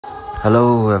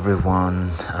Hello everyone,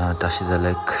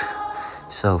 Tashidalek.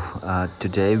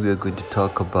 Today we are going to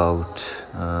talk about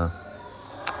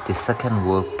the second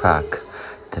work pack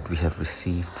that we have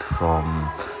received from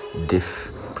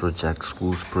DIFF project,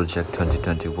 Schools Project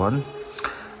 2021.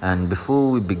 And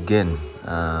before we begin,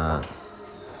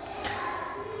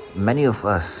 many of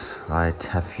us, right,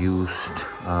 have used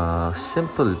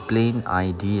simple, plain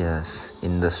ideas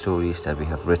in the stories that we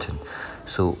have written.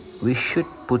 So we should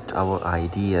put our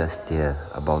ideas there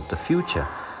about the future.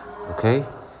 Okay,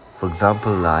 for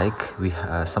example, like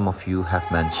some of you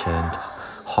have mentioned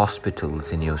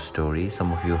hospitals in your story.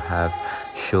 Some of you have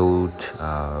showed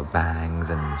banks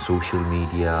and social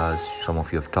medias. Some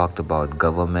of you have talked about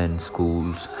government,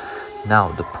 schools.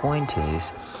 Now the point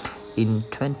is, in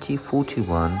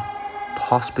 2041,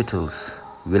 hospitals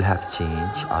will have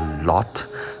changed a lot,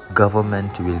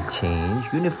 government will change,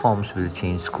 uniforms will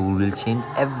change, school will change,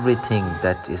 everything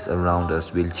that is around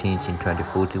us will change in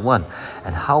 2041.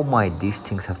 And how might these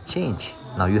things have changed?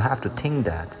 Now you have to think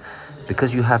that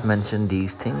because you have mentioned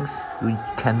these things, we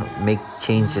can make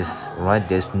changes, right?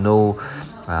 There's no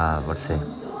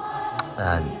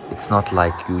and it's not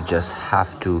like you just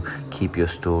have to keep your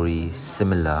story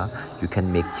similar. You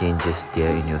can make changes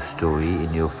there in your story,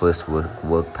 in your first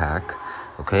work pack,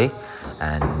 okay?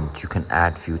 And you can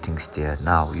add few things there.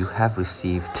 Now you have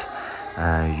received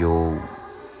your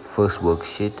first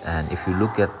worksheet, and if you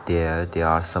look at there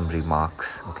are some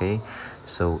remarks, okay?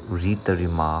 So read the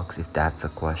remarks. If that's a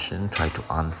question, try to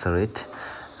answer it,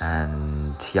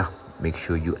 and yeah, make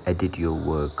sure you edit your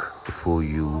work before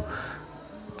you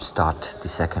start the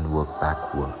second work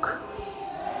pack work.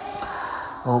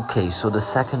 Okay, so the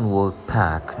second work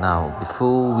pack. Now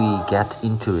before we get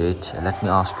into it, let me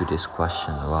ask you this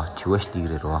question.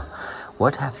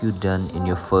 What have you done in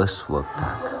your first work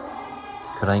pack?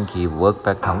 Work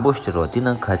pack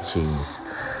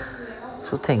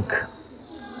so think.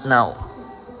 Now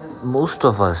most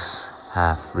of us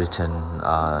have written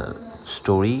a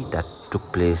story that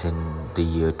took place in the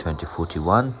year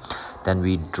 2041. Then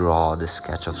we draw the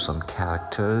sketch of some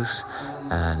characters,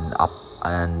 and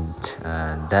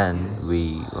then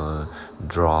we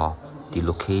draw the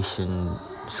location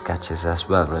sketches as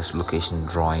well as location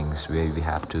drawings, where we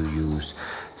have to use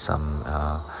some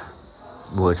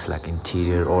words like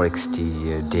interior or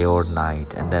exterior, day or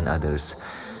night, and then others.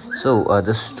 So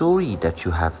the story that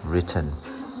you have written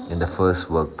in the first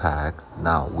work pack,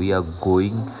 now we are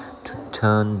going to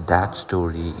turn that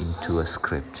story into a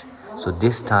script. So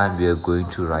this time we are going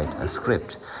to write a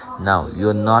script. Now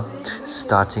you're not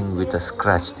starting with a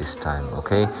scratch this time,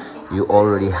 okay? You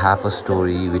already have a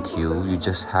story with you. You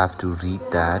just have to read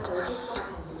that,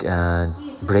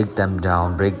 break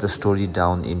the story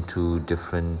down into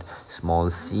different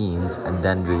small scenes, and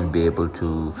then we will be able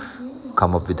to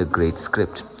come up with a great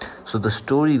script. So the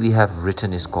story we have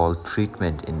written is called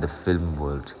Treatment in the Film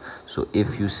World. So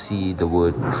if you see the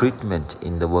word treatment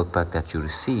in the work pack that you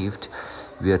received,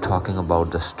 we are talking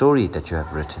about the story that you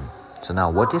have written. So now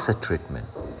what is a treatment?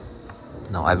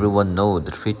 Now everyone knows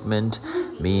the treatment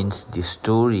means the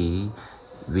story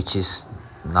which is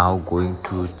now going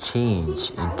to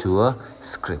change into a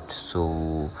script.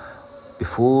 So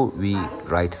before we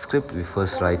write script, we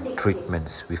first write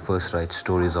treatments, we first write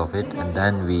stories of it, and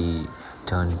then we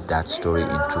turn that story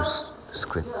into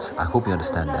scripts. I hope you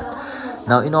understand that.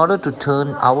 Now, in order to turn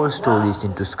our stories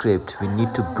into script, we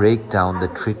need to break down the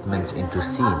treatments into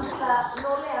scenes.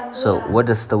 So what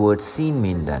does the word scene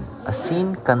mean then? A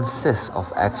scene consists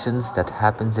of actions that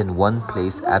happens in one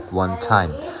place at one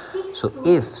time. So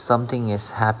if something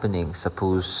is happening,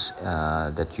 suppose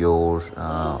that your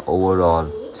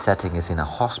overall setting is in a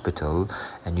hospital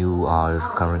and you are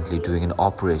currently doing an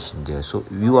operation there. So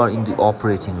you are in the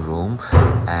operating room,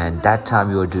 and that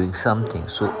time you are doing something.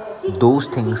 So those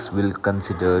things will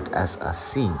considered as a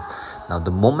scene. Now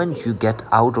the moment you get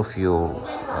out of your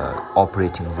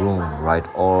operating room, right,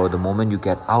 or the moment you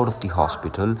get out of the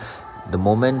hospital, the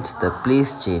moment the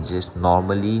place changes,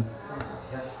 normally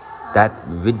that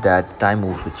with that time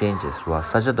also changes.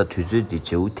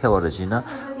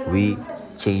 We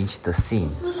change the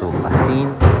scene. So a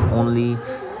scene only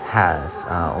has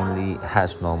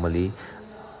normally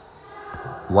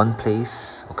one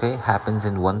place, okay, happens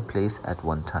in one place at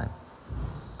one time.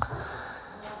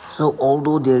 So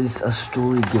although there is a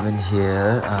story given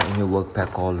here in your work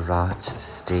pack called Raj's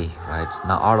Stay, right?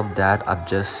 Now out of that, I've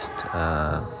just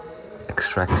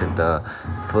extracted the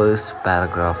first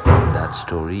paragraph from that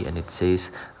story, and it says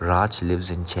Raj lives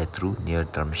in Chetru near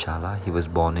Dharamshala. He was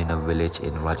born in a village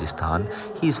in Rajasthan.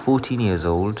 He is 14 years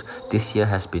old. This year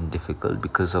has been difficult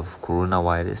because of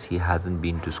coronavirus. He hasn't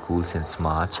been to school since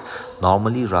March.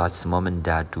 Normally Raj's mom and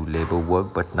dad do labor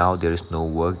work, but now there is no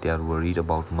work. They are worried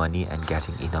about money and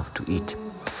getting enough to eat.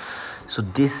 So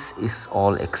this is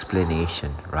all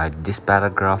explanation, right? This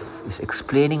paragraph is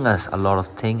explaining us a lot of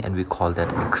things, and we call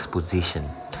that exposition.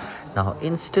 Now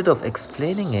instead of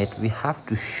explaining it, we have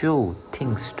to show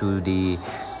things to the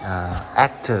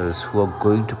actors who are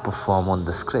going to perform on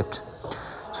the script.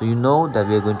 So you know that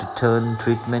we are going to turn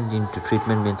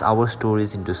treatment means our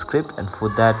stories into script, and for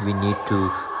that we need to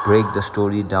break the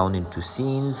story down into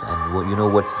scenes. And you know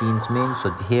what scenes mean.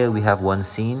 So here we have one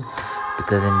scene,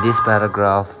 because in this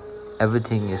paragraph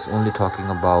everything is only talking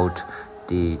about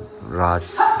the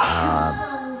Raj's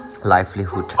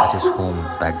livelihood at his home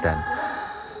back then.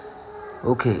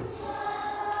 Okay,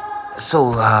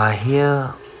 so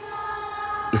here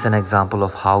is an example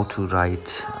of how to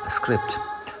write a script.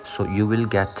 So you will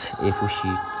get A4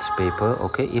 sheets paper,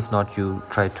 okay? If not, you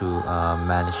try to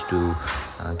manage to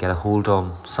get a hold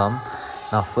on some.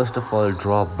 Now first of all,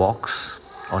 draw a box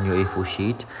on your A4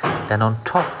 sheet, then on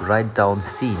top write down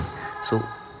scene. So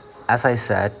as I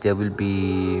said, there will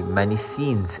be many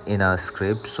scenes in a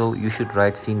script, so you should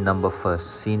write scene number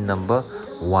first, scene number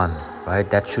 1, right?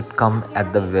 That should come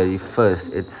at the very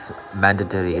first. It's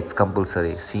mandatory, it's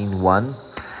compulsory. Scene 1,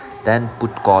 then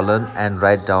put colon and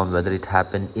write down whether it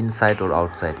happened inside or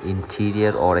outside,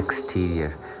 interior or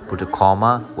exterior. Put a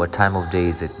comma, what time of day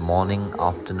is it, morning,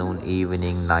 afternoon,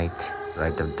 evening, night,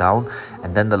 write them down.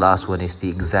 And then the last one is the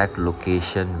exact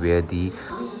location where the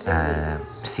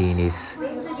scene is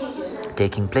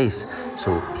taking place.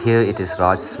 So here it is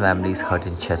Raj's family's hut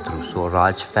in Chetru. So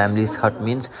Raj's family's hut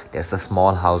means there's a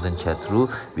small house in Chetru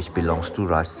which belongs to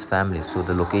Raj's family. So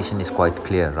the location is quite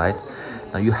clear, right?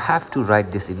 Now you have to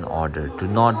write this in order. Do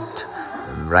not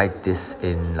write this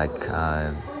in like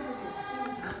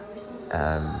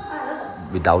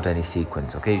without any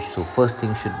sequence, okay? So first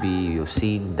thing should be your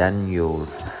scene, then your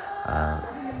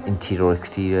interior,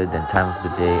 exterior, then time of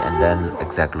the day, and then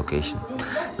exact location.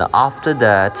 Now after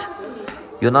that,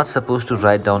 you're not supposed to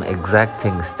write down exact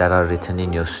things that are written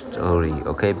in your story,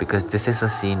 okay? Because this is a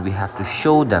scene, we have to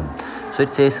show them. So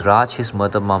it says Raj, his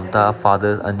mother Mamta,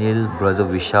 father Anil, brother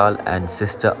Vishal and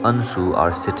sister Ansu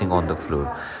are sitting on the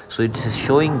floor. So it is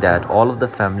showing that all of the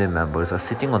family members are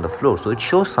sitting on the floor. So it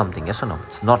shows something, yes or no?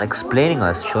 It's not explaining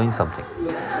us, showing something.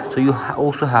 So you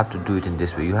also have to do it in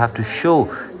this way. You have to show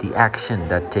the action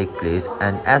that take place.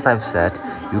 And as I've said,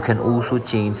 you can also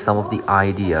change some of the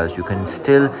ideas. You can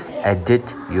still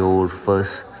edit your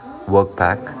first work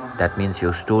pack. That means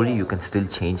your story, you can still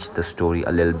change the story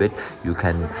a little bit. You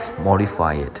can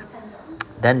modify it.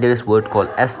 Then there is word called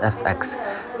SFX.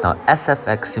 Now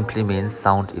SFX simply means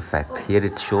sound effect. Here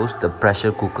it shows the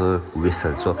pressure cooker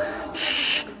whistle. So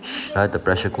shh, shh, right? The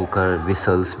pressure cooker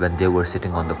whistles when they were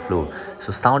sitting on the floor.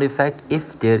 So sound effect,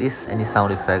 if there is any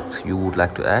sound effect you would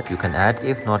like to add, you can add.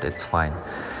 If not, it's fine.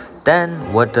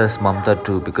 Then what does Mamta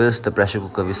do? Because the pressure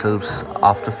cooker whistles,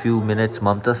 after a few minutes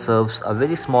Mamta serves a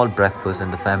very small breakfast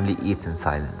and the family eats in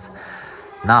silence.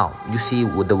 Now you see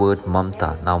with the word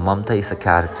Mamta. Now Mamta is a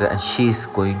character and she's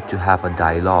going to have a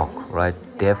dialogue, right?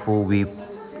 Therefore we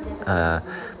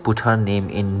put her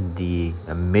name in the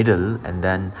middle and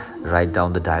then write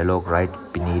down the dialogue right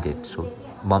beneath it. So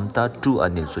Mamta to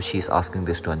Anil. So she's asking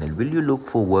this to Anil. Will you look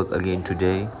for work again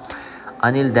today?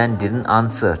 Anil then didn't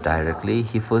answer directly.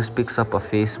 He first picks up a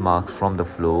face mask from the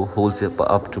floor, holds it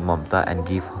up to Mamta and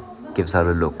gives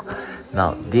her a look.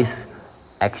 Now this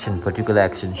particular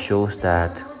action shows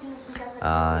that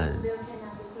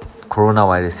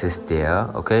coronavirus is there,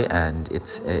 okay? And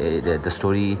it's the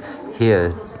story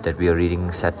here that we are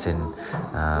reading sets in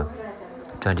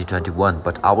 2021,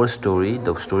 but our story,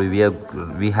 the story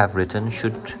we have written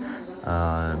should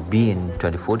be in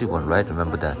 2041, right?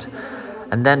 Remember that.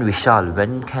 And then Vishal,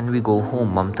 when can we go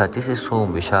home? Mamta, this is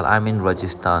home. Vishal, I'm in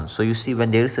Rajasthan. So you see, when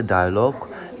there is a dialogue,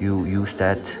 you use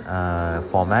that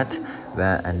format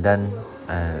and then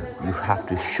you have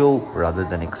to show rather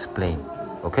than explain,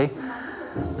 okay?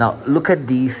 Now look at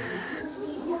these,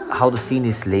 how the scene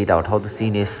is laid out, how the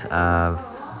scene is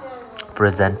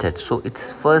presented. So it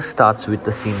first starts with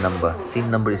the scene number. Scene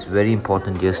number is very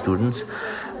important, dear students,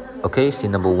 okay?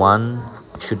 Scene number 1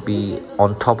 should be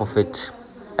on top of it,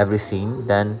 every scene.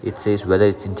 Then it says whether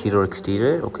it's interior or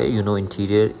exterior, okay? You know,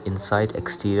 interior, inside,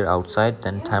 exterior, outside.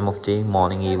 Then time of day,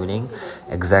 morning, evening,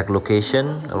 exact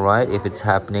location, all right? If it's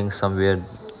happening somewhere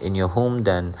in your home,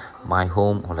 then my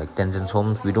home, or like Tenzin's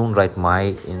home, we don't write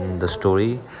my in the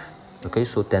story. Okay,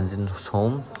 so Tenzin's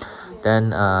home.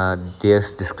 Then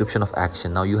there's description of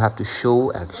action. Now you have to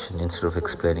show action instead of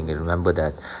explaining it, remember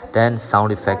that. Then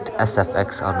sound effect,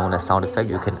 SFX are known as sound effect.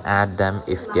 You can add them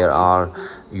if there are,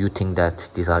 you think that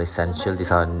these are essential,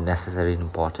 these are necessary and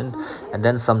important. And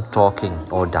then some talking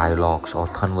or dialogues or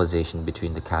conversation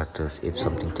between the characters if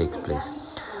something takes place.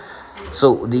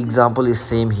 So the example is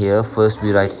same here. First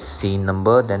we write scene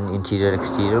number, then interior,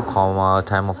 exterior, comma,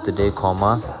 time of the day,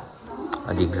 comma,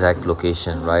 the exact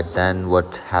location, right? Then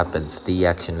what happens, the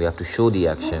action, we have to show the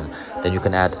action. Then you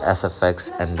can add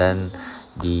SFX and then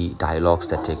the dialogues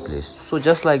that take place. So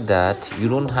just like that, you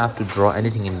don't have to draw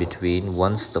anything in between.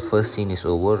 Once the first scene is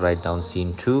over, write down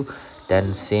scene 2,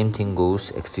 then same thing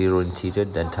goes, exterior, interior,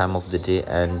 then time of the day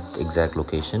and exact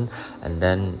location, and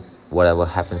then whatever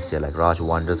happens there, like Raj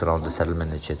wanders around the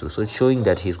settlement, etc. So it's showing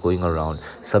that he's going around.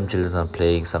 Some children are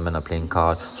playing, some men are playing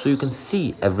cards, so you can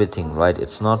see everything, right?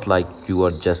 It's not like you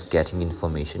are just getting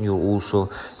information, you're also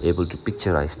able to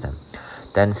picturize them.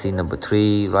 Then scene number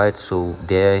 3, right? So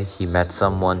there he met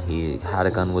someone, he had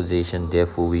a conversation,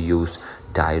 therefore we used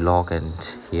dialogue, and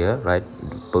here, right,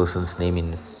 person's name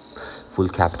in full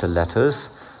capital letters.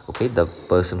 Okay, the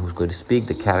person who's going to speak,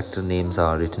 the character names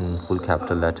are written in full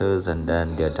capital letters, and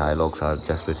then their dialogues are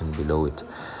just written below it.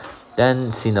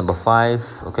 Then scene number 5,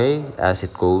 okay, as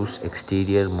it goes,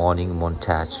 exterior, morning,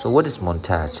 montage. So what is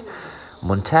montage?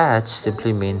 Montage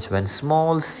simply means when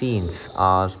small scenes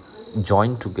are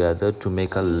joined together to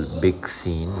make a big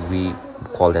scene, we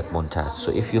call that montage.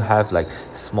 So if you have like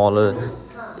smaller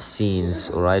scenes,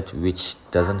 right, which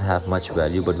doesn't have much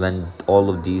value, but when all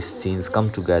of these scenes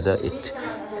come together, it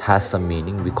has some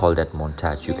meaning, we call that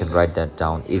montage. You can write that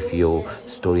down if your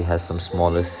story has some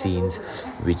smaller scenes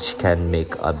which can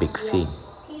make a big scene.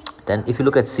 Then if you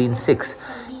look at scene 6,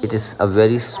 it is a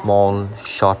very small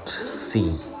short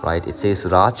scene, right? It says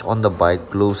Raj on the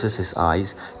bike closes his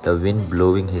eyes, the wind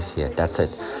blowing his hair. That's it,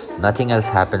 nothing else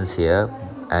happens here.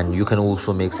 And you can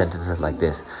also make sentences like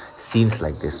this, scenes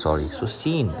like this, sorry. So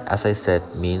scene, as I said,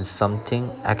 means something,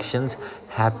 actions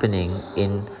happening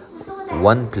in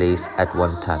one place at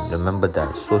one time, remember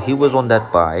that. So he was on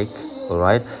that bike, all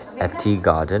right, at tea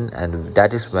garden, and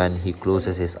that is when he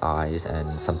closes his eyes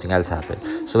and something else happened.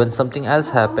 So when something else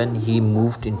happened, he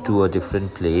moved into a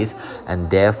different place, and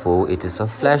therefore it is a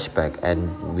flashback,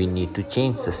 and we need to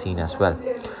change the scene as well.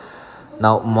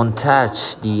 Now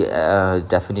montage, the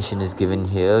definition is given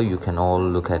here, you can all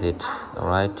look at it, all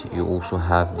right. You also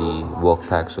have the work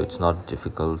pack, so it's not a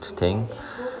difficult thing.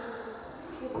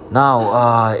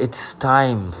 Now it's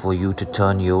time for you to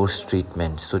turn your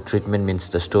treatment. So treatment means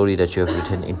the story that you have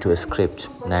written into a script,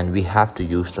 and we have to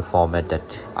use the format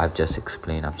that I've just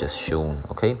explained, I've just shown.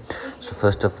 Okay, so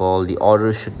first of all, the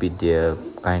order should be there.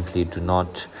 Kindly do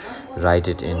not write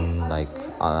it in like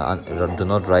do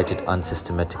not write it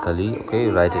unsystematically. Okay,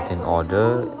 write it in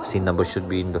order. Scene number should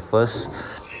be in the first,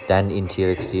 then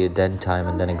interior, exterior, then time,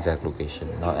 and then exact location.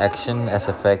 Now action,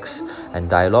 SFX and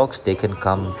dialogues, they can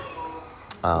come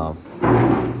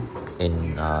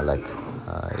in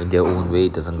their own way.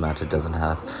 It doesn't matter, it doesn't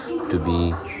have to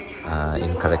be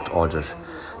in correct order.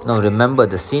 Now remember,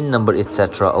 the scene number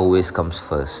etc always comes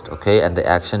first, okay, and the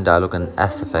action, dialogue and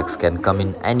SFX can come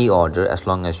in any order as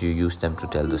long as you use them to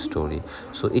tell the story.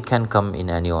 So it can come in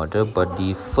any order, but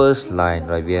the first line,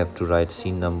 right, we have to write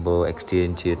scene number, exterior,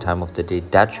 interior, time of the day,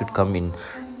 that should come in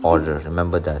order,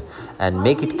 remember that. And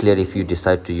make it clear if you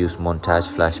decide to use montage,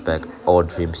 flashback or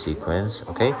dream sequence,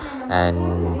 okay.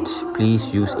 And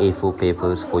please use A4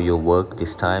 papers for your work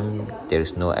this time. There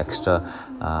is no extra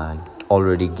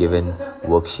already given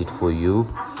worksheet for you.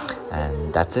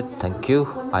 And that's it, thank you.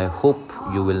 I hope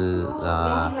you will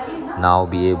now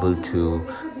be able to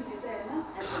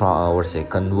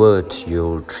convert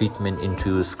your treatment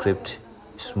into a script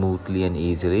smoothly and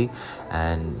easily.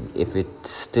 And if it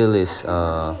still is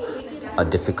a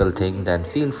difficult thing, then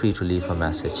feel free to leave a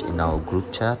message in our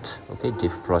group chat, okay,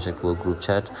 DIFF project work group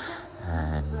chat.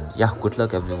 And yeah, good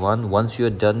luck everyone. Once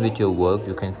you're done with your work,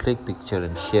 you can click picture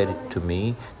and share it to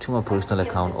me, to my personal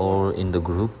account or in the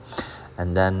group,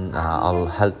 and then I'll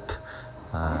help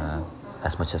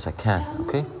as much as I can.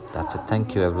 Okay, that's it,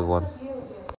 thank you everyone.